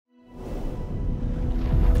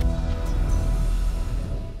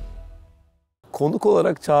konuk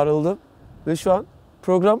olarak çağrıldım ve şu an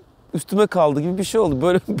program üstüme kaldı gibi bir şey oldu.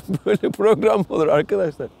 Böyle program mı olur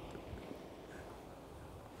arkadaşlar?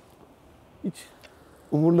 Hiç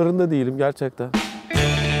umurlarında değilim gerçekten.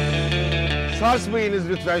 Sarsmayınız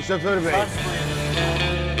lütfen şoför bey.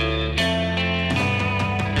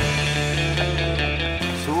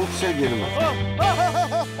 Soğuksa girme.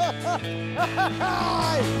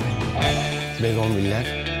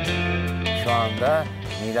 Begonviller. Şu anda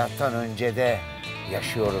milattan öncede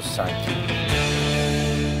yaşıyoruz sanki.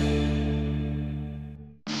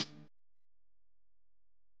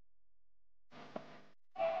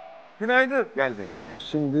 Günaydın. Geldik.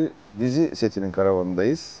 Şimdi dizi setinin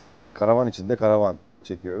karavanındayız. Karavan içinde karavan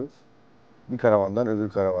çekiyoruz. Bir karavandan öbür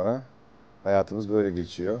karavana hayatımız böyle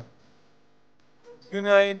geçiyor.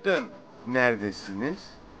 Günaydın. Neredesiniz?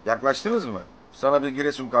 Yaklaştınız mı? Sana bir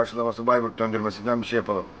Giresun karşılaması, Bayburt döndürmesinden bir şey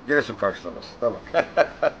yapalım. Giresun karşılaması, tamam.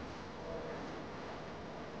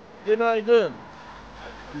 Günaydın.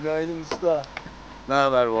 Günaydın Usta. Ne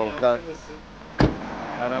haber Volkan?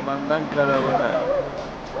 Karavandan karavana.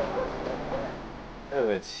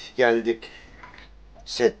 Evet, geldik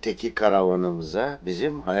setteki karavanımıza.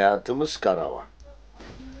 Bizim hayatımız karavan.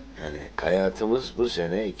 Yani hayatımız bu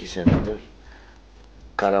sene 2 senedir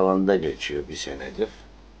karavanda geçiyor, 1 senedir.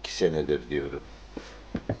 2 senedir diyorum.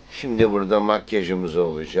 Şimdi burada makyajımızı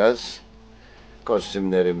olacağız.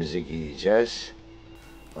 Kostümlerimizi giyeceğiz.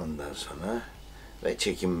 Ondan sonra ve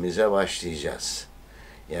çekimimize başlayacağız.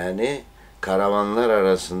 Yani karavanlar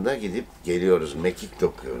arasında gidip geliyoruz, mekik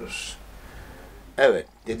dokuyoruz. Evet,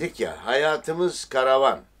 dedik ya, hayatımız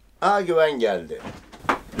karavan. Güven geldi.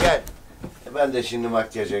 Gel. Ben de şimdi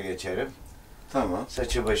makyaja geçerim. Tamam.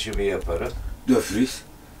 Saçı başı bir yaparım. Döfriz.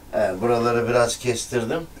 Buraları biraz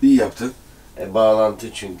kestirdim. İyi yaptın.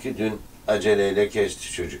 Bağlantı çünkü dün aceleyle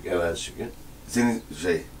kesti çocuk evvelsi gün. Senin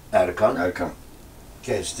Erkan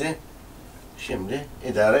kesti. Şimdi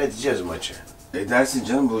idare edeceğiz maçı. Edersin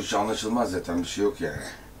canım, bu iş anlaşılmaz zaten, bir şey yok yani.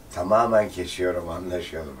 Tamamen kesiyorum,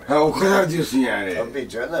 anlaşalım. Ha, o kadar diyorsun yani. Tabii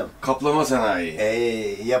canım. Kaplama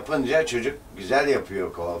sanayi. Yapınca çocuk güzel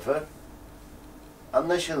yapıyor kuaför.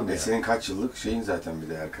 Anlaşılmıyor. Senin kaç yıllık şeyin zaten bir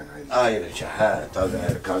de Erkan ayrıca. Ayrıca, tabii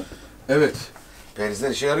Erkan. Evet. Perizler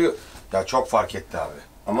işe yarıyor. Ya çok fark etti abi.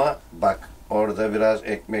 Ama bak, orada biraz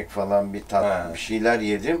ekmek falan bir tat, bir şeyler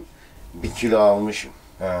yedim. 1 kilo almışım.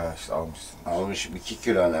 İşte almışsın. Almışım 2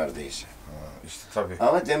 kilo neredeyse. İşte tabii.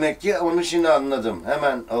 Ama demek ki onu şimdi anladım.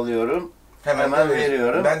 Hemen alıyorum, hemen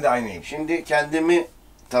veriyorum. Ben de aynıyım. Şimdi kendimi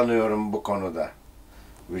tanıyorum bu konuda.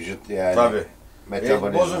 Vücut yani. Tabii.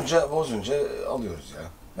 Metabolizma. Bozunca alıyoruz ya.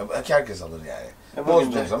 Herkes alır yani. Bugün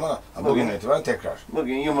Bozduğum zaman bugün itibaren tekrar.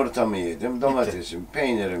 Bugün yumurtamı yedim, domatesim,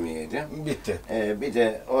 peynirimi yedim. Bitti. Bir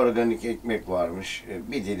de organik ekmek varmış.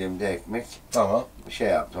 Bir dilim de ekmek. Tamam. Şey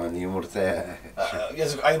yaptım hani yumurtaya.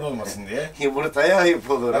 Yazık, ayıp olmasın diye. Yumurtaya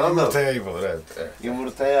ayıp olur oğlum. Yumurtaya ayıp olur, evet.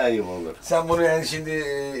 Yumurtaya ayıp olur. Sen bunu yani şimdi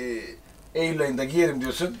Eylül ayında giyerim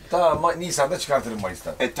diyorsun. Tamam, Nisan'da çıkartırım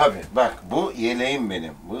Mayıs'tan. Tabi bak, bu yeleğim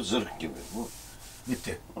benim. Bu zırh gibi. Bu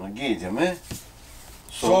Bitti. Onu giydi mi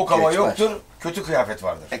Soğuk hava yoktur, kötü kıyafet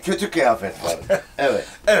vardır. Kötü kıyafet vardır. Evet.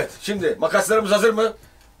 Evet, şimdi makaslarımız hazır mı?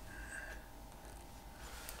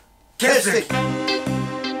 Kestik.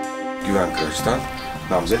 Güven Kıraç'tan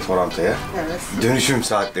namzet Horanta'ya. Evet. Dönüşüm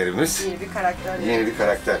saatlerimiz. Yeni bir karakter. Yeni bir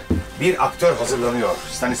karakter. Bir aktör hazırlanıyor.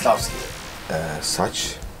 Stanislavski.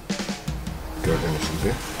 Saç. Gördüğünüz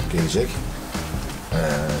gibi gelecek.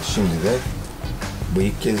 Şimdi de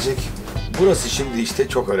bıyık gelecek. Burası şimdi işte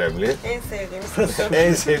çok önemli. En sevdiğimiz kısım.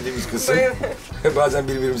 En sevdiğimiz kısım. Bazen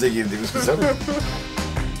birbirimize girdiğimiz kısım.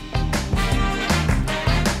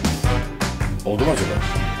 Oldu mu acaba?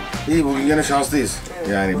 İyi, bugün gene şanslıyız. Evet,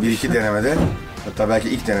 yani 1-2 denemede, hatta belki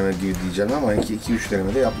ilk deneme gibi diyeceğim ama 2-3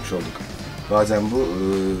 denemede yapmış olduk. Bazen bu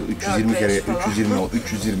 320 kere 320-325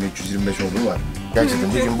 olduğu var.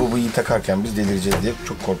 Gerçekten bir gün bu bıyığı takarken biz delireceğiz diye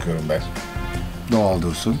çok korkuyorum ben. Doğal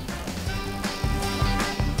dursun.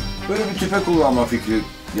 Böyle bir küpe kullanma fikri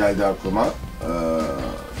geldi aklıma.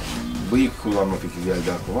 Bıyık kullanma fikri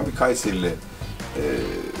geldi aklıma. Bir Kayserili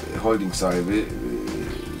holding sahibi,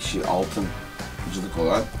 işi altıncılık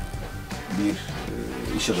olan bir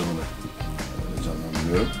iş adamını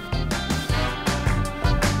canlandırıyorum.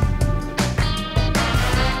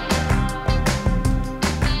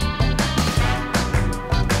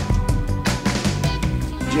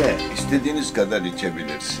 İstediğiniz kadar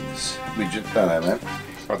içebilirsiniz. Vücuttan hemen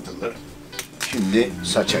atılır. Şimdi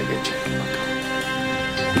saça geçelim.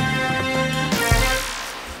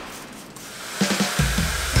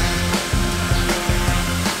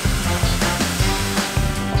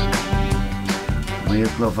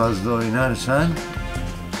 Bıyıkla fazla oynarsan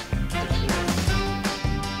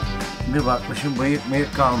Bir bakmışım bıyık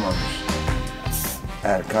mıyık kalmamış.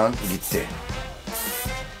 Erkan gitti.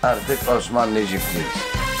 Artık Osman Necip'liyiz.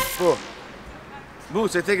 Bu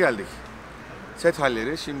sete geldik. Set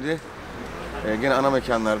halleri şimdi gene ana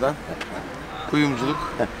mekanlardan.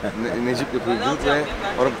 Kuyumculuk, Necip'le kuyumculuk ve...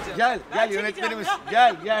 Gel yönetmenimiz.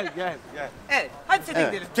 Gel. Evet, hadi sete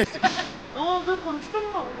gidelim. Ne oldu, konuştun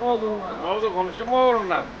mu oğlunla? Ne oldu, konuştun mu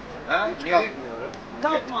oğlunla? Ha?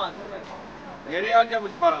 Kalkma. Nereye alacağız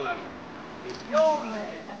paraları? Yok.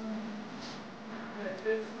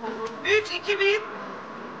 3, 2, 1.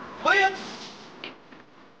 Koyun.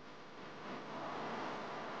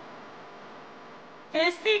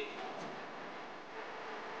 Kestik.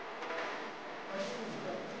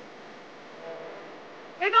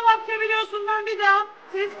 Edam biliyorsundan bir daha.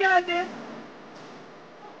 Ses geldi.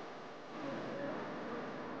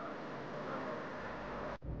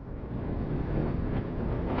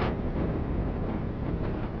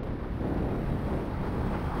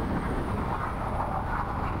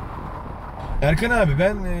 Erkan abi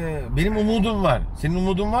benim umudum var. Senin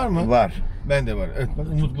umudun var mı? Var. Ben de var. Evet bak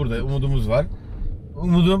Umut burada. Umudumuz var.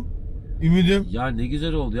 Ümidim. Ya ne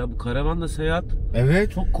güzel oldu ya bu karavanla seyahat.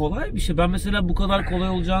 Evet. Çok kolay bir şey. Ben mesela bu kadar kolay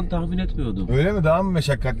olacağını tahmin etmiyordum. Öyle mi? Daha mı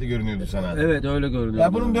meşakkatli görünüyordu sana? Evet öyle görünüyor.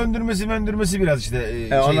 Ya bunun döndürmesi biraz işte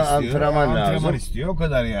ona istiyor. antrenman lazım. istiyor. O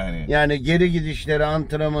kadar yani. Yani geri gidişleri,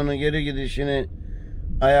 antrenmanı, geri gidişini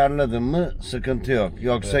ayarladın mı sıkıntı yok.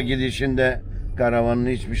 Yoksa gidişinde karavanın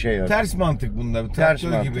hiçbir şey yok. Ters mantık bunda. Ters Traktör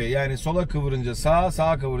mantık. gibi. Yani sola kıvırınca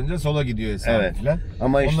sağa kıvırınca sola gidiyor hesabı Evet. falan.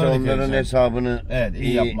 Ama işte Onlara dikkat onların edeceksin. hesabını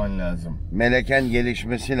iyi yapman lazım. meleken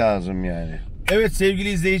gelişmesi lazım yani. Evet sevgili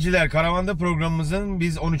izleyiciler, Karavanda programımızın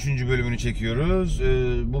biz 13. bölümünü çekiyoruz.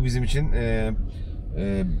 Bu bizim için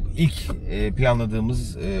ilk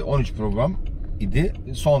planladığımız 13 program idi.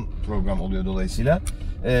 Son program oluyor dolayısıyla.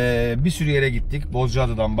 Bir sürü yere gittik.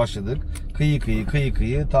 Bozcaada'dan başladık.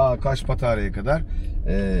 Kıyı ta Kaşpatara'ya kadar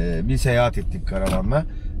bir seyahat ettik karavanla.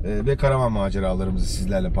 Ve karavan maceralarımızı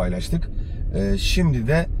sizlerle paylaştık. Şimdi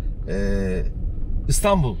de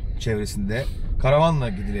İstanbul çevresinde karavanla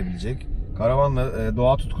gidilebilecek, karavanla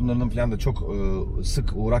doğa tutkunlarının falan da çok sık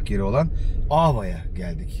uğrak yeri olan Ağva'ya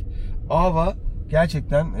geldik. Ağva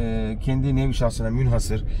gerçekten kendi nevi şahsına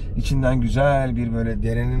münhasır, içinden güzel bir böyle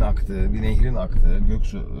derenin aktığı, bir nehrin aktığı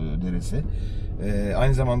Göksu Deresi.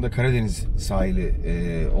 Aynı zamanda Karadeniz sahili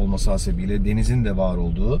olması hasebiyle denizin de var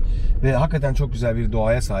olduğu ve hakikaten çok güzel bir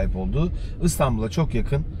doğaya sahip olduğu, İstanbul'a çok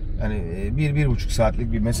yakın, yani 1-1,5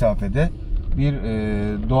 saatlik bir mesafede bir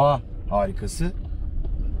doğa harikası.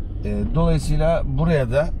 Dolayısıyla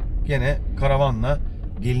buraya da gene karavanla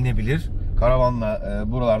gelinebilir. Karavanla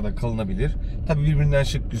buralarda kalınabilir. Tabii birbirinden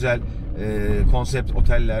şık, güzel konsept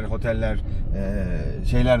oteller,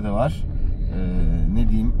 şeyler de var. Ne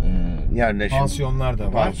diyeyim? Yerleşim. Pansiyonlar da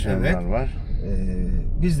var. Pansiyonlar var.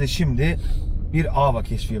 Biz de şimdi bir Ağva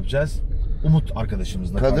keşfi yapacağız. Umut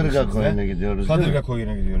arkadaşımızla. Kadırga koyuna gidiyoruz. Kadırga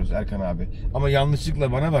koyuna gidiyoruz Erkan abi. Ama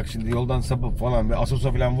yanlışlıkla bana bak şimdi yoldan sapıp falan ve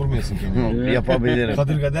asosa falan vurmayasın kendini. Yapabilirim.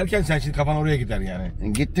 Kadırga derken sen şimdi kafan oraya gider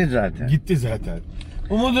yani. Gitti zaten. Gitti zaten.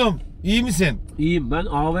 Umudum iyi misin? İyiyim. Ben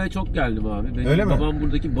Ağva'ya çok geldim abi. Benim Öyle mi? babam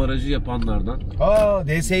buradaki barajı yapanlardan.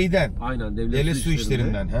 DSİ'den. Aynen Devlet su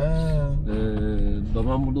işlerinden.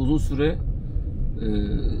 Babam burada uzun süre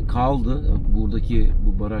kaldı. Buradaki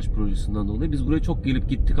bu baraj projesinden dolayı. Biz buraya çok gelip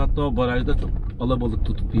gittik. Hatta o barajda çok alabalık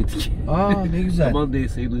tutup yedik. Ne güzel. Aman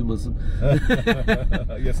DSİ duymasın.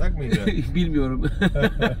 Yasak mıydı? Bilmiyorum.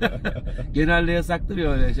 Genelde yasaktır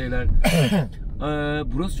ya öyle şeyler.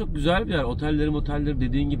 Burası çok güzel bir yer. Otelleri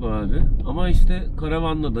dediğin gibi abi. Ama işte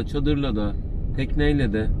karavanla da, çadırla da,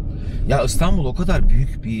 tekneyle de. Ya İstanbul o kadar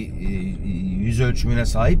büyük bir yüz ölçümüne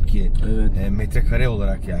sahip ki. Evet. Metrekare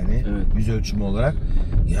olarak yani. Evet. Yüz ölçümü olarak.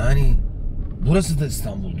 Yani burası da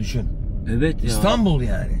İstanbul düşün. Evet ya. İstanbul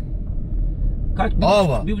yani. Kaç?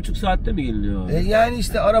 Ağva. 1,5 saatte mi geliniyor abi? Yani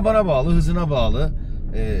işte arabana bağlı, hızına bağlı.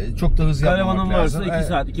 Çok da hız yapmamak Karavanın lazım. varsa 2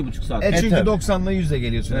 saat, 2,5 saat. Çünkü tabii. 90'la 100'le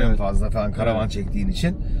geliyorsun en Evet. fazla falan karavan Evet. çektiğin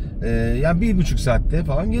için. Yani 1,5 saatte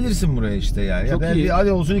falan gelirsin buraya işte yani. Çok ya da iyi.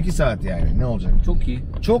 hadi olsun 2 saat yani. Ne olacak? Çok iyi.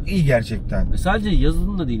 Çok iyi gerçekten. Sadece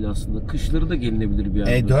yazın da değil aslında. Kışları da gelinebilir bir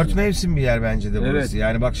yer. 4 burası. mevsim bir yer bence de burası. Evet.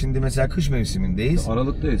 Yani bak şimdi mesela kış mevsimindeyiz.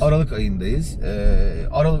 Aralıktayız. Aralık ayındayız.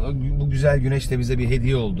 Bu güzel güneş de bize bir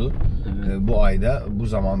hediye oldu. Evet. Bu ayda, bu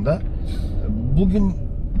zamanda. Bugün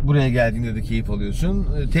buraya geldiğinde de keyif alıyorsun.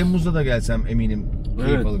 Temmuz'da da gelsem eminim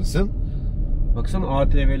keyif Evet. alırsın. Baksana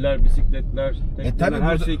ATV'ler, bisikletler, tekneler, Tabii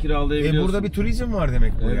her burada- şeyi kiralayabiliyorsun. Burada bir turizm var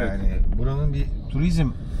demek bu Evet. yani. Buranın bir turizm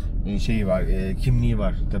şeyi var, kimliği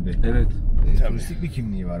var tabii. Evet. Turistik bir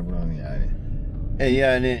kimliği var buranın yani.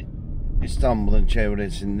 Yani İstanbul'un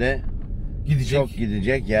çevresinde Çok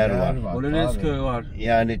gidecek yer var. Polonezköy var.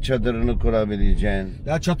 Yani çadırını kurabileceğin.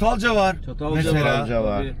 Ya Çatalca var. Çatalca Çatalca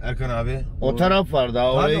var. Tabii. Erkan abi. O taraf var daha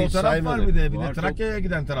Abi orayı o hiç taraf saymadık. var bir de Var, Trakya'ya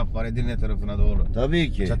giden taraf var Edirne tarafına doğru.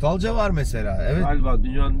 Tabii ki. Çatalca var mesela. Evet. Galiba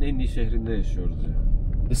dünyanın en iyi şehrinde yaşıyoruz ya.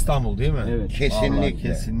 İstanbul değil mi? Evet. Kesinlikle. Vallahi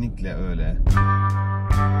kesinlikle öyle.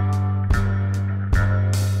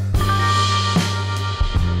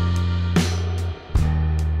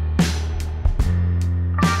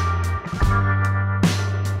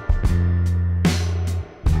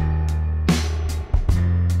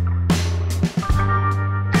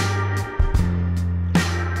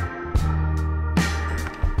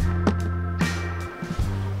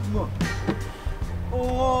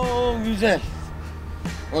 Oo güzel.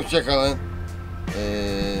 Hoşçakalın.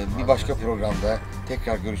 Bir başka programda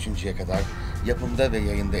tekrar görüşünceye kadar yapımda ve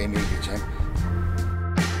yayında emeği geçen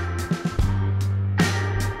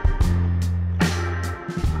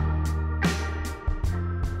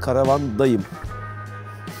Karavandayım.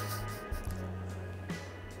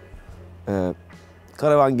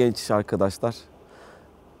 Karavan genç arkadaşlar.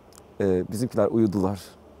 Bizimkiler uyudular.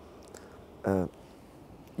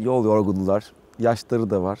 Yol yorgundular. Yaşları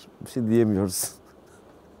da var. Bir şey diyemiyoruz.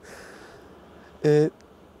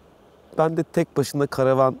 Ben de tek başına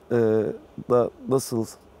karavan da nasıl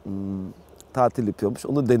tatil yapıyormuş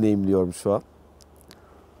onu deneyimliyorum şu an.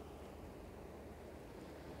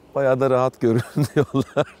 Bayağı da rahat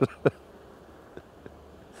görünüyorlar.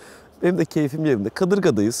 Benim de keyfim yerinde.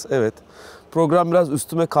 Kadırga'dayız, evet. Program biraz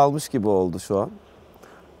üstüme kalmış gibi oldu şu an.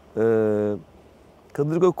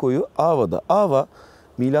 Kadırga koyu Ağva'da. Ağva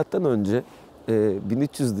milattan önce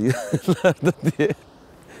 1300'lü yıllarda diye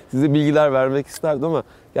size bilgiler vermek isterdim ama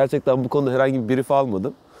gerçekten bu konuda herhangi bir brief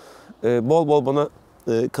almadım. Bol bol bana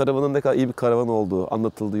karavanın ne kadar iyi bir karavan olduğu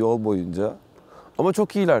anlatıldı yol boyunca. Ama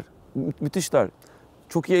çok iyiler, müthişler.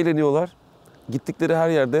 Çok iyi eğleniyorlar. Gittikleri her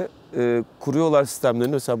yerde kuruyorlar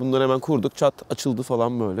sistemlerini. Mesela bunları hemen kurduk, çat açıldı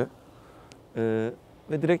falan böyle.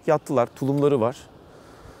 Ve direkt yattılar, tulumları var.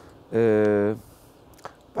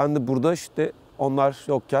 Ben de burada işte onlar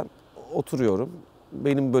yokken oturuyorum.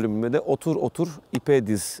 Benim bölümüme de otur otur ipe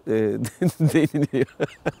diz deniliyor.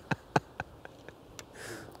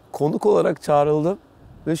 Konuk olarak çağrıldım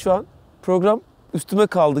ve şu an program üstüme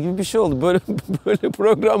kaldı gibi bir şey oldu. Böyle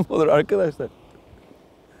program mı olur arkadaşlar?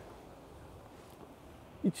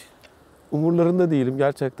 Hiç umurlarında değilim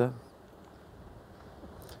gerçekten.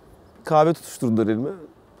 Kahve tutuşturdular elime.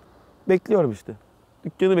 Bekliyorum işte.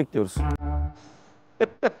 Dükkanı bekliyoruz.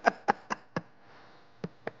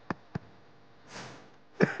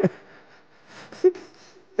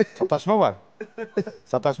 Sataşma var.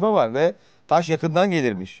 Sataşma var ve taş yakından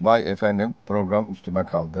gelirmiş. Vay efendim program üstüme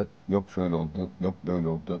kaldı. Yok şöyle oldu, yok böyle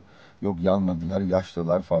oldu. Yok yanmadılar,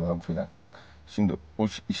 yaşlılar falan filan. Şimdi o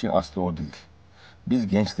işin aslı o değil. Biz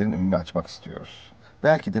gençlerin önünü açmak istiyoruz.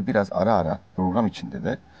 Belki de biraz ara ara program içinde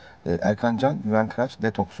de Erkan Can, Güven Kıraç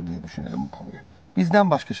detoksu diye düşünelim bu konuyu.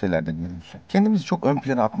 Bizden başka şeyler de görülsün. Kendimizi çok ön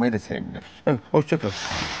plana atmayı da sevmiyoruz. Evet, hoşçakalın.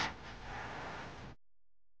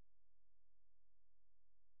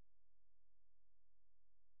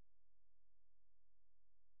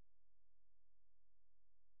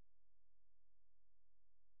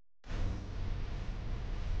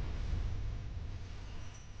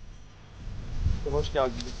 Hoş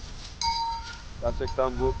geldiniz.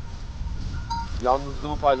 Gerçekten bu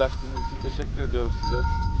yalnızlığımı paylaştığınız için teşekkür ediyorum size.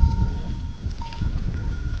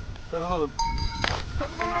 Sarılalım.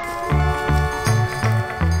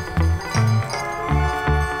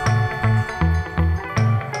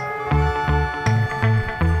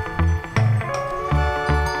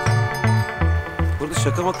 Burada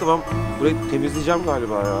şaka maka ben burayı temizleyeceğim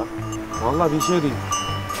galiba ya. Vallahi bir şey değil.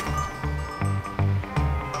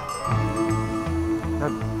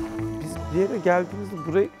 Yani biz bir yere geldiğimizde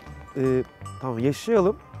burayı tamam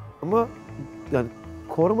yaşayalım ama yani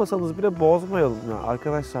korumasanız bile bozmayalım ya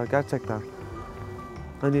arkadaşlar gerçekten.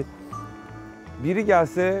 Hani biri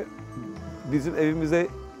gelse bizim evimize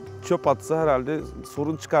çöp atsa herhalde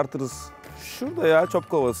sorun çıkartırız. Şurada ya çöp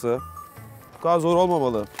kovası. Bu kadar zor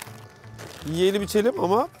olmamalı. Yiyelim içelim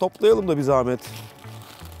ama toplayalım da bir zahmet.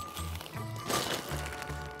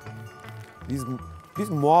 Biz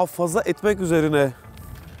muhafaza etmek üzerine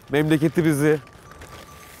memleketimizi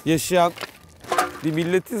yaşayan bir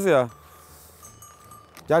milletiz ya.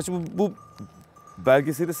 Gerçi bu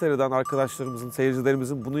belgeseli seyreden arkadaşlarımızın,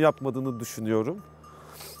 seyircilerimizin bunu yapmadığını düşünüyorum.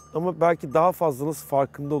 Ama belki daha fazlanız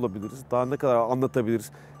farkında olabiliriz. Daha ne kadar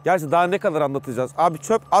anlatabiliriz. Gerçi daha ne kadar anlatacağız? Abi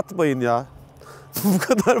çöp atmayın ya. Bu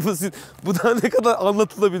kadar basit. Bu daha ne kadar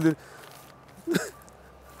anlatılabilir?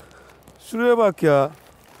 Şuraya bak ya.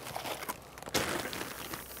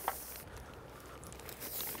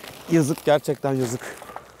 Yazık, gerçekten yazık.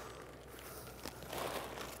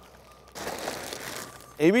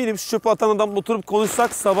 Eminim şu çöpü atan adam oturup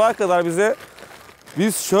konuşsak sabaha kadar bize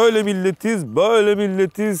biz şöyle milletiz, böyle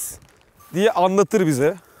milletiz diye anlatır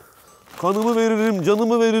bize. Kanımı veririm,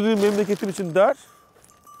 canımı veririm memleketim için der.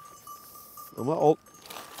 Ama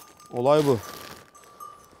olay bu.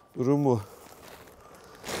 Durum bu.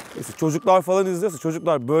 Neyse, çocuklar falan izliyorsa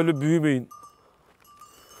çocuklar böyle büyümeyin.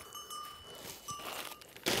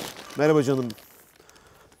 Merhaba canım.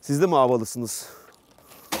 Siz de mi havalısınız?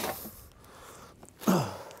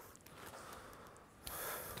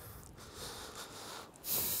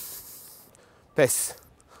 Pes.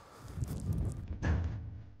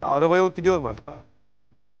 Arabaya alıp gidiyorum ben.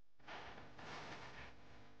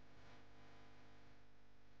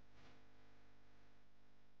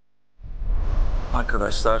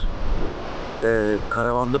 Arkadaşlar,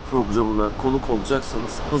 karavanda programına konuk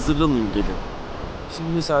olacaksanız hazırlanın gelin. Şimdi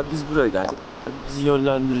mesela biz buraya geldik. Bizi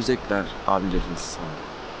yönlendirecekler abilerimiz.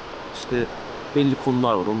 İşte belli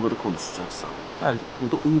konular var, onları konuşacağız. Geldik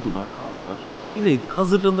burada uyudular, kaldılar. Bileydik,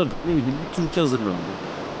 hazırlanırdık, ne bileyim bir türkü hazırlanırdık.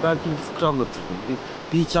 Belki bir fıkra anlatırdım,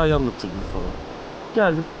 bir hikaye anlatırdım falan.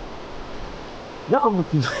 Geldim. Ne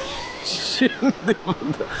anlatayım? Şimdi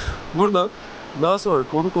buradan daha sonra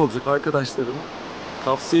konuk olacak arkadaşlarıma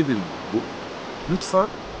tavsiye ederim bu. Lütfen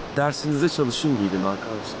dersinize çalışın giyinin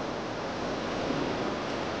arkadaşlar.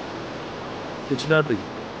 Keçiler de gitti.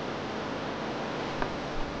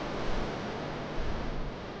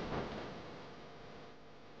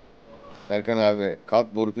 Erkan abi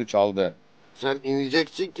kat borusu çaldı. Sen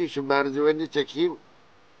ineceksin ki şu merdiveni çekeyim.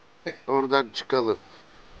 Oradan çıkalım.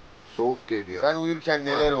 Soğuk geliyor. Sen uyurken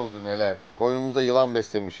neler oldu neler. Koynumuzda yılan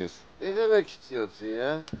beslemişiz. Ne demek istiyorsun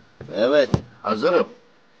ya? Evet, hazırım.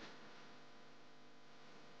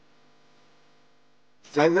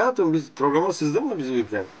 Sen ne yaptın? Biz programa sızdın mı biz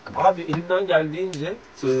uyurken? Abi elimden geldiğince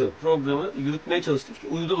programı yürütmeye çalıştım ki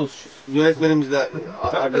uyudunuz. Yönetmenimizle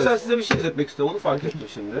Ben mesela size bir şey izletmek istiyorum, onu fark ettim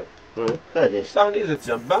şimdi. Hadi. Sahne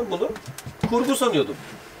izleteceğim. Ben bunu kurgu sanıyordum.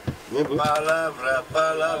 Ne bu?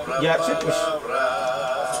 Gerçekmiş.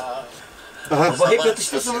 Baba hep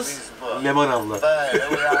yatıştasınız. Leman abla.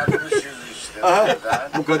 Aha,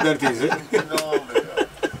 Mukadder teyze.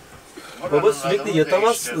 Baba sürekli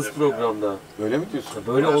yatamazsınız programda. Öyle mi diyorsun?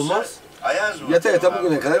 Böyle olmaz. Yata yata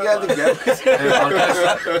bugüne kadar geldik ya. Evet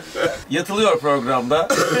arkadaşlar. Yatılıyor programda.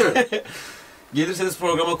 Gelirseniz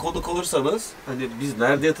programa konuk olursanız hani biz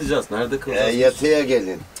nerede yatacağız, nerede kalacağız? Yatıya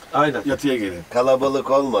gelin. Aynen. Yatıya gelin.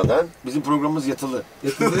 Kalabalık olmadan. Bizim programımız yatılı.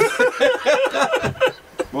 Yatılı.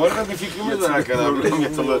 Bu arada bir fikrimiz var Erkan abi.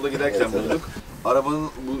 Yatılı yolda giderken bulduk. Arabanın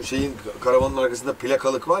bu şeyin karavanın arkasında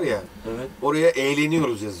plakalık var ya. Evet. Oraya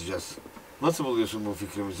eğleniyoruz yazacağız. Nasıl buluyorsun bu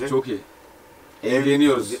fikrimizi? Çok iyi.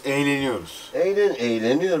 Eğleniyoruz. Eğleniyoruz.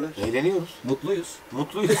 Eğleniyoruz. Eğleniyoruz. Mutluyuz.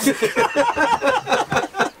 Mutluyuz.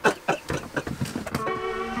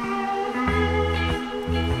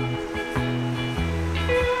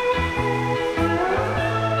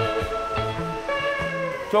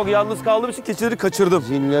 Çok yalnız kaldığım için keçileri kaçırdım.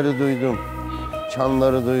 Zilleri duydum.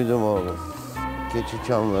 Çanları duydum oğlum. Keçi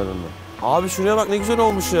çanlarını. Abi şuraya bak ne güzel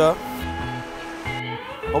olmuş ya.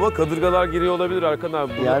 Ama kadırgalar giriyor olabilir Erkan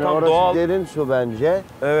abi. Burada Yani tam orası doğal. derin su bence.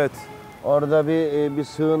 Evet. Orada bir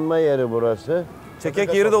sığınma yeri burası.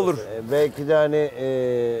 Çekek yeri de olur. Belki de hani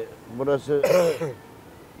burası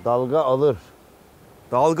dalga alır.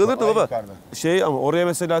 Dalgalıdır da baba. yukarıda. Şey ama oraya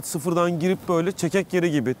mesela sıfırdan girip böyle çekek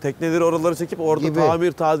yeri gibi. Tekneleri oralara çekip orada Gibi.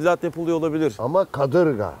 tamir, tadilat yapılıyor olabilir. Ama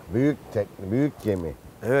kadırga. Büyük tekne, büyük gemi.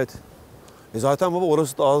 Evet. Zaten baba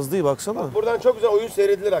orası da az değil baksana. Bak buradan çok güzel oyun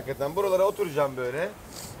seyredilir hakikaten. Buralara oturacağım böyle.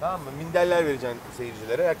 Tamam mı? Minderler vereceksin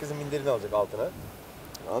seyircilere. Herkesin minderini alacak altına.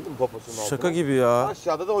 Anladın mı? Poposunun altına. Şaka gibi ya.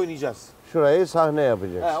 Aşağıda da oynayacağız. Şurayı sahne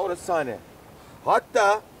yapacaksın. He, orası sahne.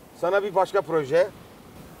 Hatta sana bir başka proje.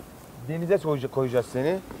 Denize koyacağız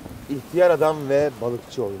seni. İhtiyar adam ve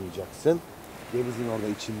balıkçı oynayacaksın. Denizin orada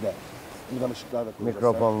içinde. Buradan ışıklar da koyacağız.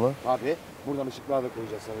 Mikrofonlu. Sana. Tabii. Buradan ışıklar da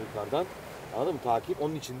koyacağız sana yukarıdan. Anladın mı? Takip.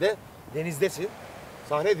 Onun içinde denizdesin.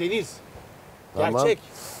 Sahne deniz. Tamam. Gerçek.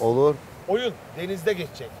 Olur. Oyun denizde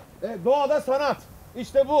geçecek. Doğada sanat.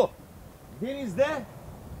 İşte bu. Denizde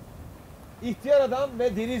İhtiyar Adam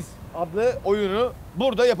ve Deniz adlı oyunu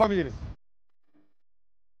burada yapabiliriz.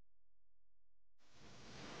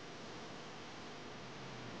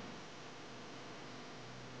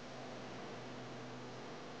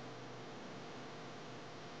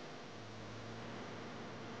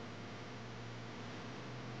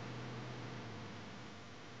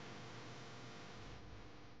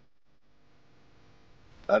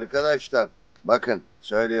 Arkadaşlar bakın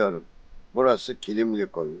söylüyorum. Burası kilimli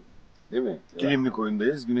koyu. Değil mi? Kilimli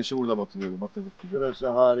koyundayız. Güneşi burada batırıyor. Burası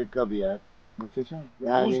harika bir yer. Muhteşem.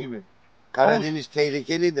 Yani- Havuz gibi. Karadeniz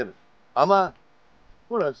tehlikelidir. Ama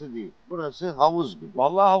burası değil. Burası havuz gibi.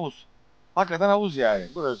 Vallahi havuz. Hakikaten havuz yani.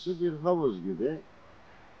 Burası bir havuz gibi.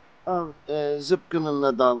 Al,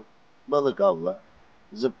 zıpkınınla dal, balık avla.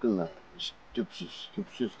 Zıpkınla, tüpsüz.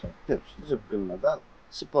 Tüpsüz tabii. Tüpsüz zıpkınla dal.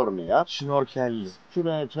 Sporunu yap. Şnorkelli.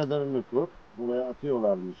 Şuraya çadırını kur. Buraya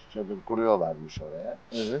atıyorlarmış, çadır kuruyorlarmış oraya.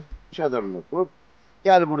 Evet. Çadırını kur.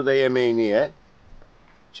 Gel burada yemeğini ye.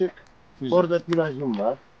 Çık. Güzel. Orada plajım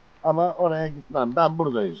var. Ama oraya gitmem. Ben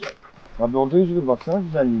burada yüzerim. Abi orada yüzülür baksana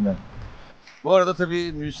güzelliğine. Bu arada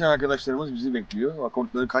tabii müzisyen arkadaşlarımız bizi bekliyor.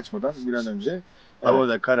 Akortları kaçmadan bir an önce. Hava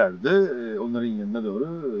da karardı. Onların yanına doğru.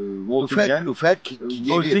 Ufak gidelim.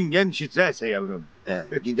 Voltingen Stresse yavrum.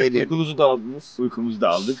 Evet, gidelim. Uykumuzu da aldınız. Uykumuzu da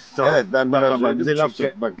aldık. Tamam. Evet, ben biraz Bak, bize laf,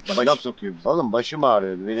 çünkü- bak, laf sokuyor bize. Oğlum başım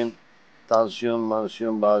ağrıyordu. Benim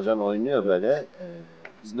tansiyon bazen oynuyor böyle.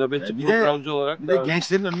 Biz nöbetçi Bir de- programcı olarak Bir de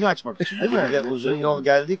gençlerin önünü açmak için değil mi? Bir de uzun yol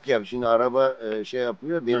geldik ya. Şimdi araba şey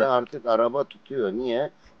yapıyor. Beni artık araba tutuyor. Niye?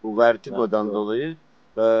 Bu vertigodan dolayı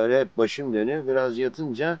böyle hep başım dönüyor. Biraz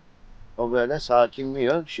yatınca o böyle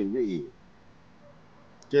sakinliyor. Şimdi iyi.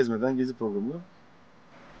 Gezmeden gezi programı.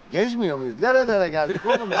 Gezmiyor muyuz? Nerelere geldik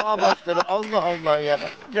oğlum? Dağ başları. Allah Allah ya.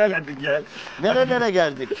 Gel hadi gel. Nerelere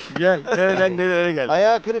geldik? Gel. Nereden gel.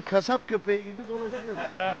 Ayağı kırık kasap köpeği gibi dolaşıyoruz.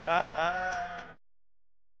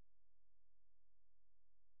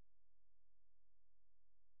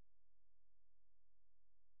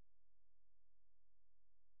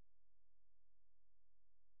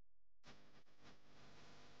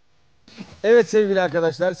 Evet sevgili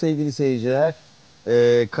arkadaşlar, sevgili seyirciler.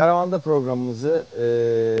 Karavanda programımızı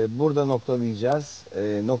burada noktalayacağız.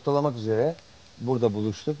 Noktalamak üzere burada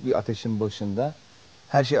buluştuk bir ateşin başında.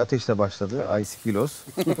 Her şey ateşle başladı. Aiskilos.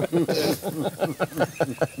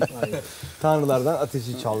 Tanrılardan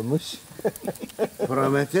ateşi çalmış.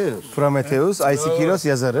 Prometheus, Aiskilos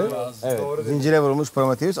yazarı. Evet, zincire vurulmuş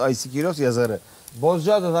Prometheus, Aiskilos yazarı.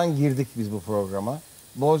 Bozcaada'dan girdik biz bu programa.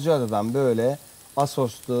 Bozcaada'dan böyle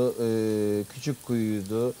Assos'tu,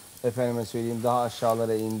 Küçükkuyu'ydu, efendime söyleyeyim daha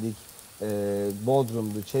aşağılara indik,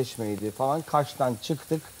 Bodrum'du, Çeşme'ydi falan. Kaş'tan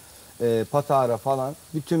çıktık, Patara falan.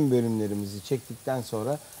 Bütün bölümlerimizi çektikten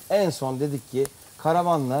sonra en son dedik ki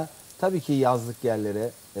karavanla tabii ki yazlık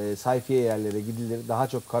yerlere, sayfiye yerlere gidilir. Daha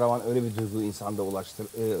çok karavan öyle bir duygu insanda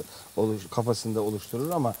kafasında oluşturur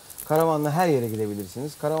ama karavanla her yere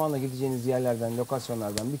gidebilirsiniz. Karavanla gideceğiniz yerlerden,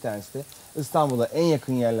 lokasyonlardan bir tanesi de İstanbul'a en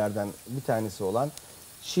yakın yerlerden bir tanesi olan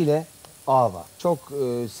Şile, Ağva. Çok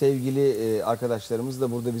sevgili arkadaşlarımız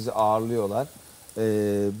da burada bizi ağırlıyorlar.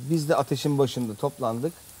 Biz de ateşin başında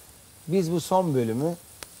toplandık. Biz bu son bölümü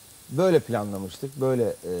böyle planlamıştık,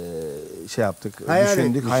 böyle şey yaptık,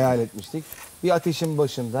 düşündük, hayal etmiştik. Bir ateşin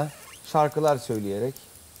başında şarkılar söyleyerek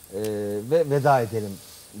ve veda edelim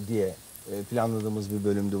diye planladığımız bir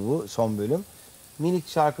bölümdü bu, son bölüm. Minik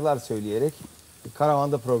şarkılar söyleyerek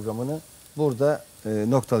Karavanda programını burada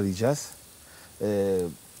noktalayacağız.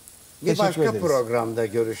 Bir Teşekkür başka ederiz. programda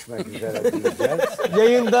görüşmek üzere diyeceğiz.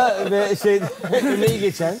 Yayında ve emeği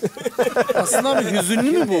geçen Aslında bir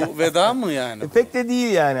hüzünlü mü bu? Veda mı yani? pek de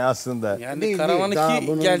değil yani aslında. Yani Değil, karavan daha 2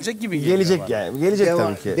 bunun- gelecek gibi geliyor Gelecek bana. yani. Gelecek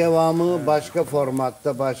tabii ki. Devamı başka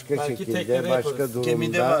formatta, başka şekilde, başka durumda.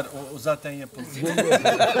 Gemide var, o zaten yapıldı.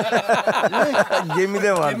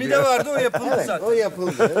 Gemide var. Gemide vardı, o yapıldı Evet, zaten. o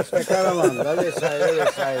yapıldı. İşte karavanda vesaire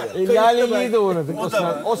vesaire. Laleli'ye de uğradık. O da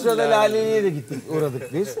var. O sırada Laleli'ye de gittik,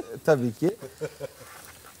 uğradık biz. Tabii ki.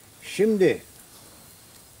 Şimdi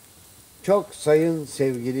çok sayın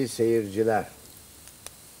sevgili seyirciler,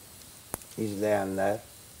 izleyenler,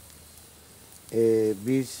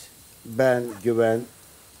 ben Güven,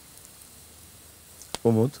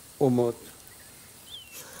 Umut. Umut,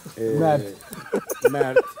 Mert.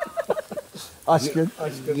 Mert, Aşkın.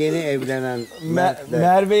 yeni evlenen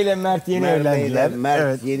Merve ile Mert yeni Merve ile evlendiler. Mert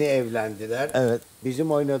Evet. yeni evlendiler. Evet.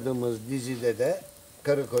 Bizim oynadığımız dizide de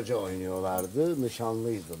karı koca oynuyorlardı,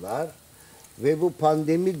 nişanlıydılar. Ve bu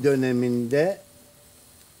pandemi döneminde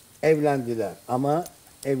evlendiler. Ama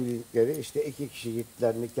evlilikleri işte 2 kişi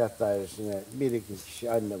gittiler nikah dairesine, 1-2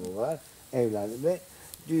 kişi anne baba evlendi ve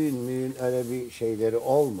düğün müğün öyle bir şeyleri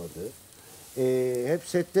olmadı. Hep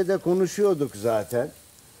sette de konuşuyorduk zaten.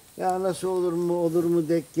 Ya nasıl olur mu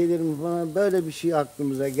denk gelir mi falan böyle bir şey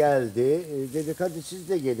aklımıza geldi. Dedik hadi siz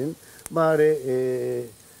de gelin bari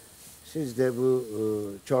siz de bu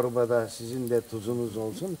çorbada sizin de tuzunuz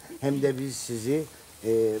olsun. Hem de biz sizi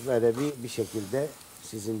böyle bir şekilde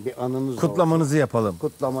sizin bir anınız Kutlamanızı yapalım.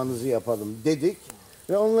 kutlamanızı yapalım dedik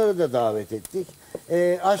ve onları da davet ettik.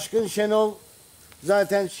 Aşkın Şenol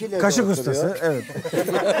Zaten Şile'de Kaşık oturuyor. ustası, evet.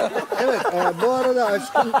 Evet, bu arada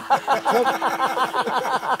Aşkın çok...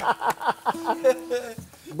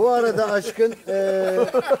 Bu arada Aşkın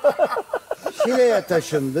Şile'ye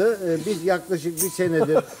taşındı. Biz yaklaşık bir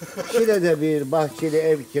senedir Şile'de bir bahçeli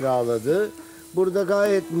ev kiraladı. Burada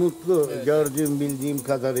gayet mutlu gördüğüm bildiğim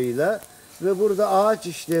kadarıyla. Ve burada ağaç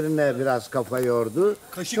işlerine biraz kafa yordu.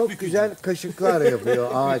 Çok güzel kaşıklar yapıyor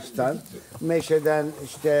ağaçtan. Meşeden,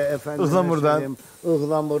 işte efendim,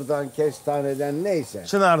 ıhlamurdan, kestaneden, neyse.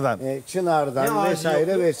 Çınardan. Çınardan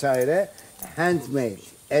vesaire vesaire. Handmade,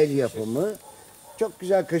 el yapımı. Çok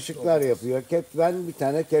güzel kaşıklar yapıyor. Ben bir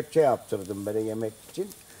tane kepçe yaptırdım böyle yemek için.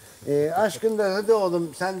 Aşkın da hadi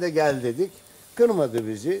oğlum sen de gel dedik. Kırmadı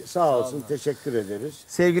bizi. Sağ olsun. Teşekkür ederiz.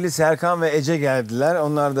 Sevgili Serkan ve Ece geldiler.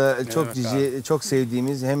 Onlar da çok cici, çok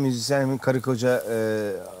sevdiğimiz hem müzisyen hem karı koca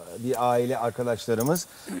bir aile arkadaşlarımız.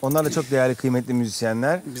 Onlar da çok değerli, kıymetli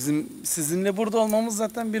müzisyenler. Bizim sizinle burada olmamız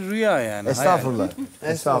zaten bir rüya yani. Estağfurullah.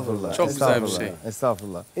 Estağfurullah. Çok güzel bir şey.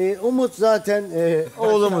 Estağfurullah. Umut zaten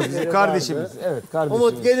Oğlumuz, aşağı kardeşimiz. vardı. Evet, kardeşimiz.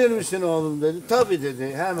 Umut gelir misin oğlum dedi. Tabii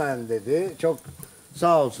dedi. Hemen dedi. Çok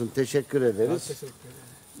sağ olsun. Teşekkür ederiz.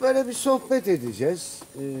 Böyle bir sohbet edeceğiz.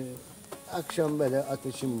 Akşam böyle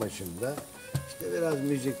ateşin başında. İşte biraz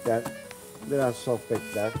müzikler, biraz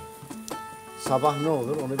sohbetler. Sabah ne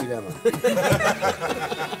olur onu bilemem.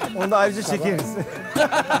 Onu da ayrıca çekeriz.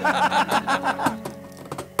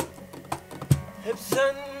 Hep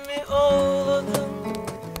sen mi ağladın,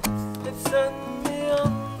 hep sen mi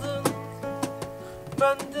yandın,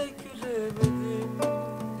 ben de gülemedim,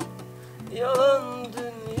 yalan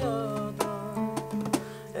dünyada.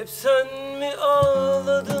 Hep sen mi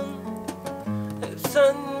ağladın, hep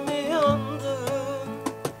sen mi yandın,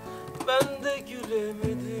 ben de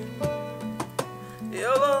gülemedim,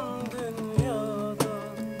 yalan dünyada.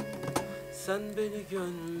 Sen beni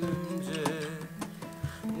gönlümce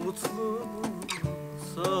mutlu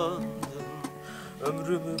sandın,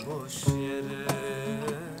 ömrümü boş yere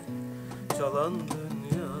çalan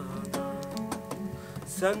dünyada.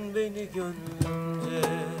 Sen beni gönlümce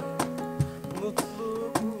mutlu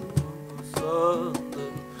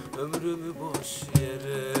sandın, ömrümü boş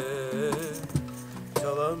yere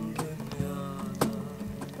çalan dünyada.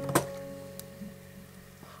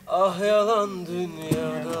 Ah yalan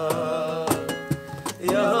dünyada,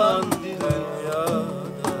 yalan dünyada,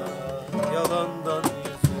 yalandan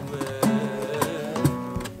yüzüme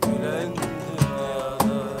gülen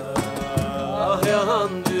dünyada. Ah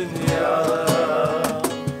yalan dünyada,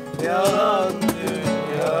 yalan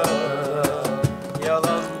dünyada,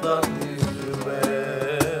 yalandan yüzüme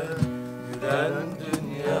gülen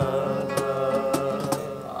dünyada.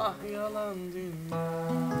 Ah yalan dünya,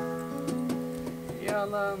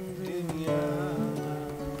 yalan dünya,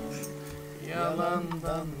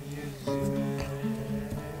 yalandan yüzüme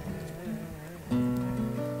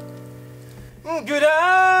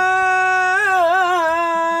gülen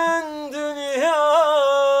dünyada.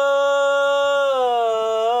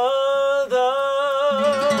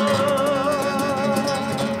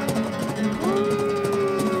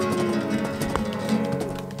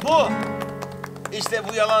 Bu. İşte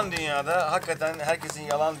bu yalan dünyada, hakikaten herkesin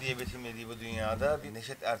yalan diye betimlediği bu dünyada bir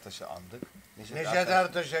Neşet Ertaş'ı andık. Neşet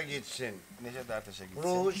Ertaş'a gitsin. Neşet Ertaş'a gitsin.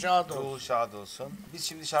 Ruhu şad olsun. Ruhu şad olsun. Biz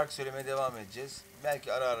şimdi şarkı söylemeye devam edeceğiz.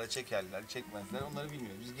 Belki ara ara çekerler, çekmezler. Onları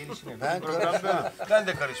bilmiyoruz. Biz gelişine. Ben karışmam. Ben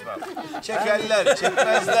de karışmam. Çekerler,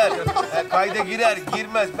 çekmezler. Kayda girer,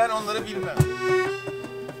 girmez. Ben onları bilmem.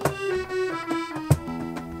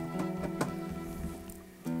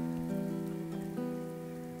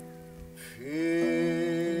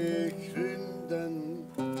 Fikrinden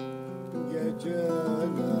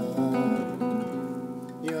geceler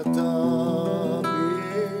yatabilmirem.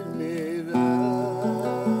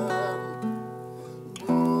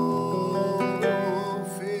 Bu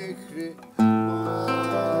fikri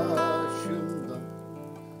başımdan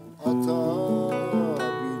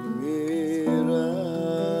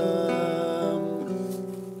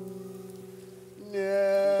atabilmirem.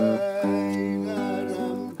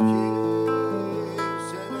 Neylerem ki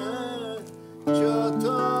sana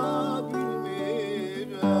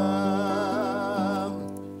çatabilmirem.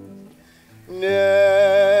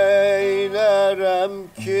 Neylerem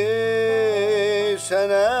ki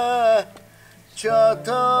sana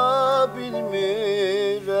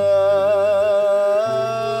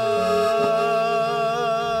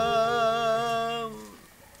çatabilmirem.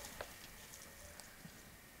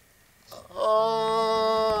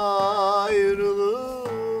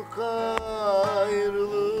 Ayrılık,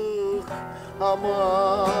 ayrılık,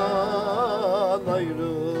 aman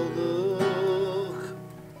ayrılık.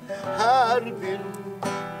 Her bir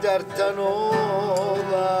dertten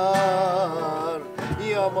olar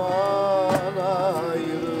yaman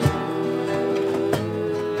ayrılık.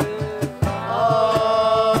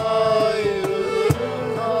 Ayrılık,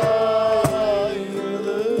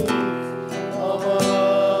 ayrılık,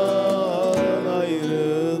 aman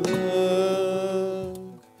ayrılık.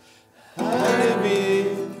 Her bir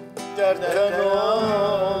dertten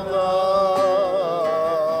olar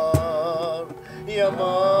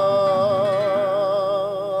yaman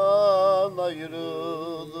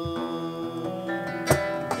ayrılık.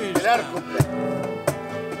 Birer kuple.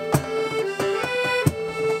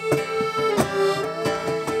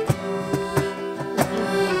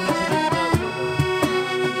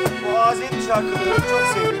 Bu Azeri şarkılarını çok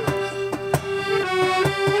seviyorum.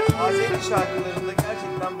 Azeri şarkılarında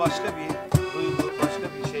gerçekten başka bir duygu, başka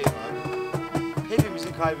bir şey var.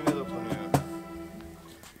 Hepimizin kalbine dokunuyor.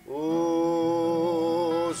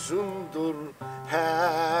 Uzundur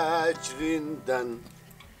hecrinden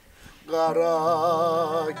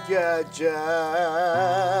kara geceler,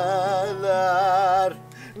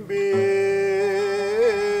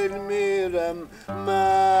 bilmirem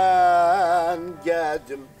men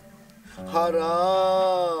gedim hara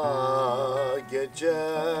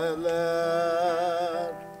geceler.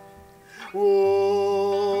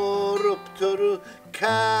 Vuruptur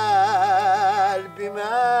kalbime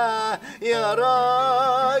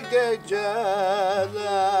yara geceler.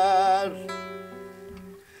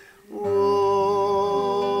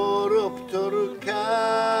 Vuruptur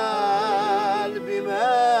kalbime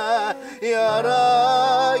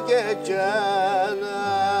yara geceler.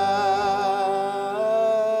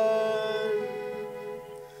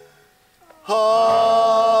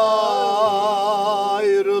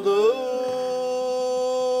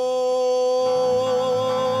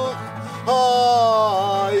 Ayrılık,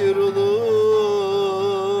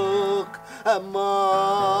 ayrılık,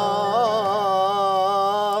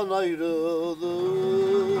 aman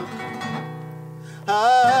ayrılık.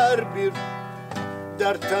 Her bir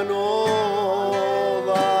dertten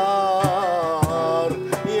olar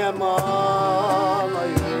yaman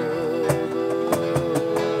ayrılık.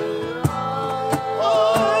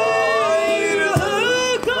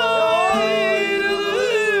 Ayrılık,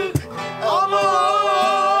 ayrılık,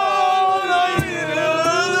 aman ayrılık.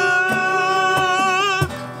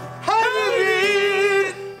 Her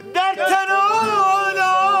bir dertten olar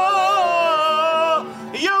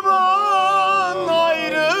yaman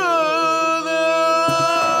ayrılık.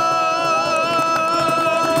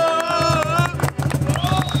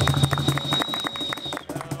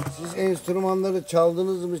 Siz enstrümanları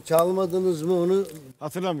çaldınız mı, çalmadınız mı onu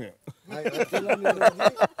Hatırlamıyor. hayır, hatırlamıyorum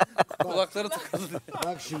değil. Kulakları tıkalı.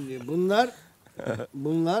 Bak şimdi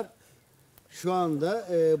bunlar şu anda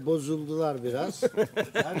bozuldular biraz.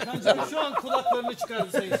 Erkan Can şu an kulaklarını çıkardı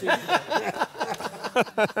sayın seyirciler.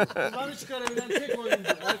 Kulağını çıkarabilen tek oyuncu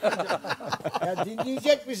Erkan Can. Ya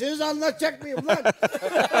dinleyecek misiniz, anlatacak mıyım lan?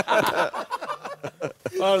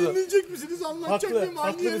 Dinleyecek misiniz, anlatacak mıyım?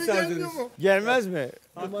 Aynı yere gelmiyor mu? Gelmez mi?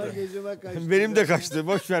 Duman gözüme kaçtı. Benim de kaçtı.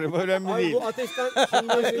 Boş ver. Önemli değil. Bu ateşten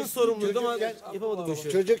aşkın sorumluydu ama yapamadık o işi.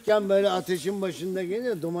 Çocukken böyle ateşin başında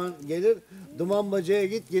gelir, duman gelir. Duman bacaya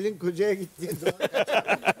git, gelin kocaya git diye.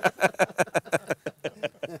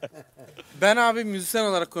 Ben abi müzisyen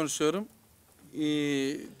olarak konuşuyorum.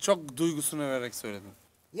 Çok duygusunu vererek söyledim.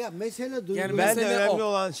 Ya mesele duygu. Yani Ben de mesele önemli o.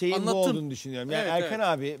 olan şeyin Anlattım. bu olduğunu düşünüyorum. Yani Evet, Erkan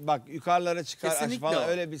abi bak yukarılara çıkar aç Kesinlikle falan o.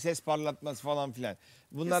 öyle bir ses parlatması falan filan.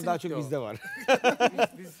 Bunlar daha çok Kesinlikle o. bizde var.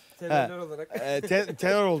 Biz tenörler olarak.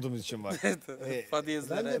 Tenor olduğumuz için var.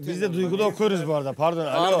 Fadiyezlere. Biz de duygulu okuyoruz bu arada. Pardon.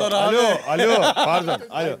 Alo. Pardon Alo. abi. Alo. Pardon.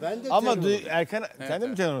 Alo. Ben de Ama tenorum. Erkan sen de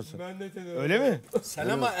mi tenorsun? Ben de tenör. Öyle mi? Sen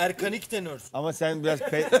ama Erkanik tenörsün. Ama sen biraz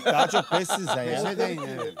daha çok pessin sen ya. Pese de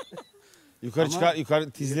inerim. Yukarı çıkar,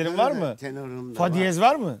 yukarı tizlerin var mı? Tenorum da Fa var. diyez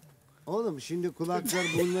var mı? Oğlum şimdi kulaklar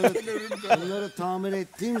bunları tamir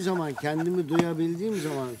ettiğim zaman, kendimi duyabildiğim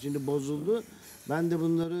zaman şimdi bozuldu. Ben de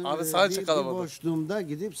bunları Abi sadece bir kalamadım. boşluğumda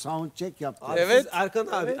gidip sound check yaptım. Evet.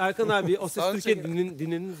 Erkan abi o ses Sağ Türkiye olun.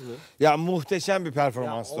 dinlediniz mi? Ya muhteşem bir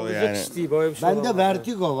performanstı o Olacak yani. iş değil, böyle bir şey Bende olamaz.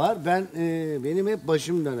 vertigo var. Benim hep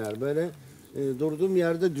başım döner. Böyle durduğum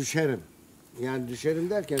yerde düşerim. Yani düşerim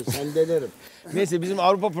derken sendelerim. Neyse bizim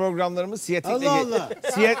Avrupa programlarımız siyatikle Allah Allah.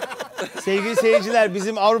 Sevgili seyirciler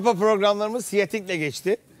bizim Avrupa programlarımız siyatikle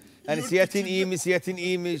geçti. Hani siyatin iyi mi, siyatin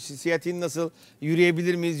iyi mi, siyatin nasıl,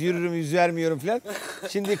 yürüyebilir miyiz, yürürüm, yüz vermiyorum falan.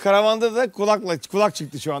 Şimdi karavanda da kulak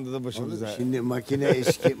çıktı şu anda da başımıza. Şimdi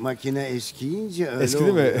makine eskiyince öyle Eskidi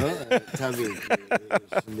mi? oluyor. Tabii.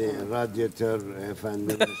 Şimdi radyatör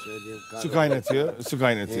efendime söyleyeyim. Su kaynatıyor, su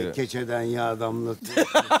kaynatıyor. Keçeden yağ damlatıyor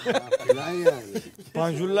falan yani.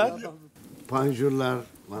 Panjurlar, Panjurlar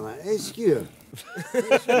bana. Eskiyor.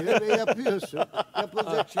 Eskiyor ve yapıyorsun.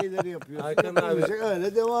 Yapılacak şeyleri yapıyorsun. Erkan abi. Yapılacak,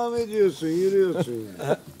 öyle devam ediyorsun, yürüyorsun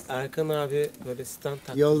yani. Erkan abi böyle stand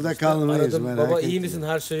taktı. Yolda kalmayız, Aradım, merak baba etme. iyi misin,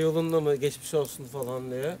 her şey yolunda mı, geçmiş olsun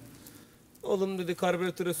falan diye. Oğlum dedi,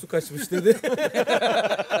 karbüratöre su kaçmış dedi.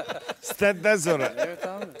 Stand'den sonra.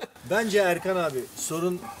 Bence Erkan abi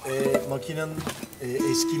sorun makinenin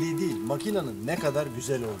eskiliği değil, makinenin ne kadar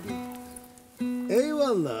güzel olduğu.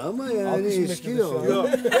 Eyvallah ama yani Alkış eskiyor. Yok.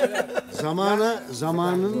 Zamana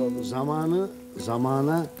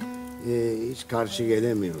hiç karşı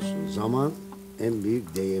gelemiyorsun. Zaman en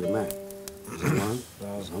büyük değirmen.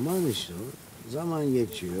 Zaman işte o. Zaman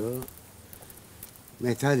geçiyor.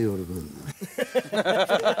 Metal yorgunluğu.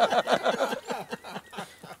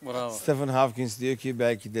 Bravo. Stephen Hawking diyor ki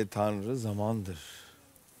belki de Tanrı zamandır.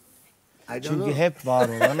 I don't Çünkü know. hep var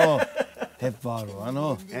olan o. Hep var olan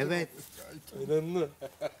o. Evet. Önemli.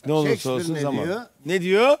 Ne olursa Shakespeare olsun ne zaman. diyor? Ne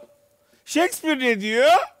diyor? Shakespeare ne diyor?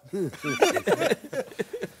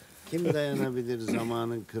 Kim dayanabilir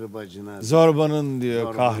zamanın kırbacına? Zorbanın diyor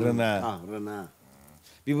zorbanın kahrına. Kahrına.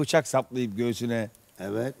 Bir bıçak saplayıp göğsüne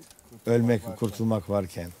Evet. ölmek ve kurtulmak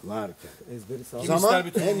varken. Varken. Ezberi sağ. Zaman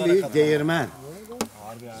en büyük değirmen.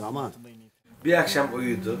 Zaman. Bir akşam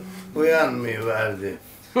uyudu, Uyanmıyorverdi.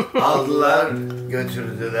 Aldılar,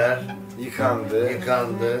 götürdüler. yıkandı,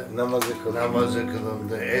 Yıkandı. namazı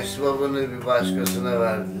Kılındı. Esbabını bir başkasına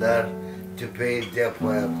verdiler. Tüpeyi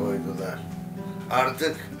depoya koydular.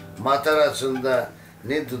 Artık matarasında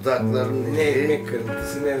ne dudakların Ne izi, ekmek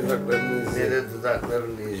kırıntısı, ne dudaklarının ne izi. de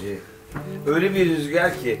dudakların izi. Öyle bir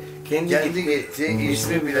rüzgar ki Kendi gitti,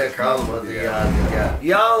 ismi bile kalmadı yadigar.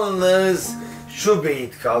 Yalnız şu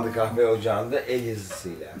beyit kaldı kahve ocağında el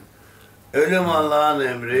yazısıyla. Ölüm Allah'ın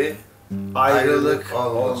emri, Ayrılık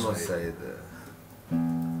olmasaydı. olmasaydı.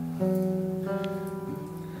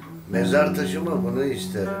 Mezar taşıma bunu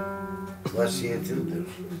isterim. Vasiyetimdir.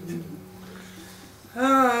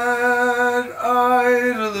 Her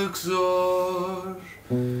ayrılık zor,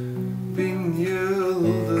 bin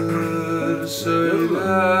yıldır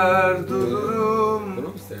söyler dururum.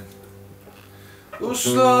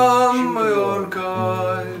 Uslanmıyor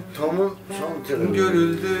kalp, Tom'un son türü.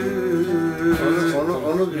 görüldü.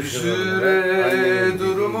 Onu düşünüyorum. Süre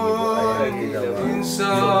durumu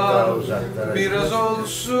insan biraz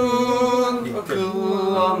olsun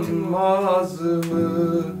akıllanmaz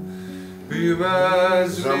mı?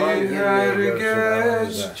 Büyümez mi her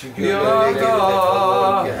geç ya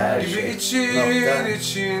da gibi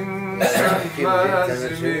için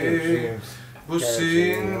sönmez mi? Bu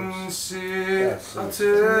sinsi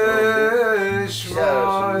ateş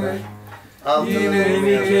var. Yine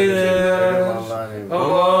gelir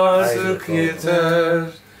ama artık yeter.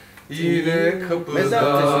 Yine kapıda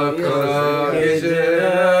kara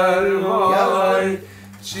geceler var.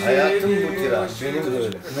 Hayatım bu tiraz. Benim de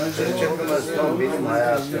öyle. Seni çakılmaz Tom benim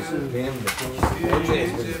hayatım. Benim de.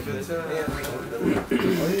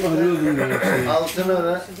 Altına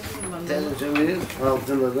da televizyonun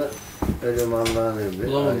altına da ölüm Allah'ın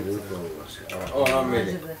emri. Ayrılık olmaz. Orhan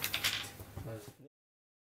Veli.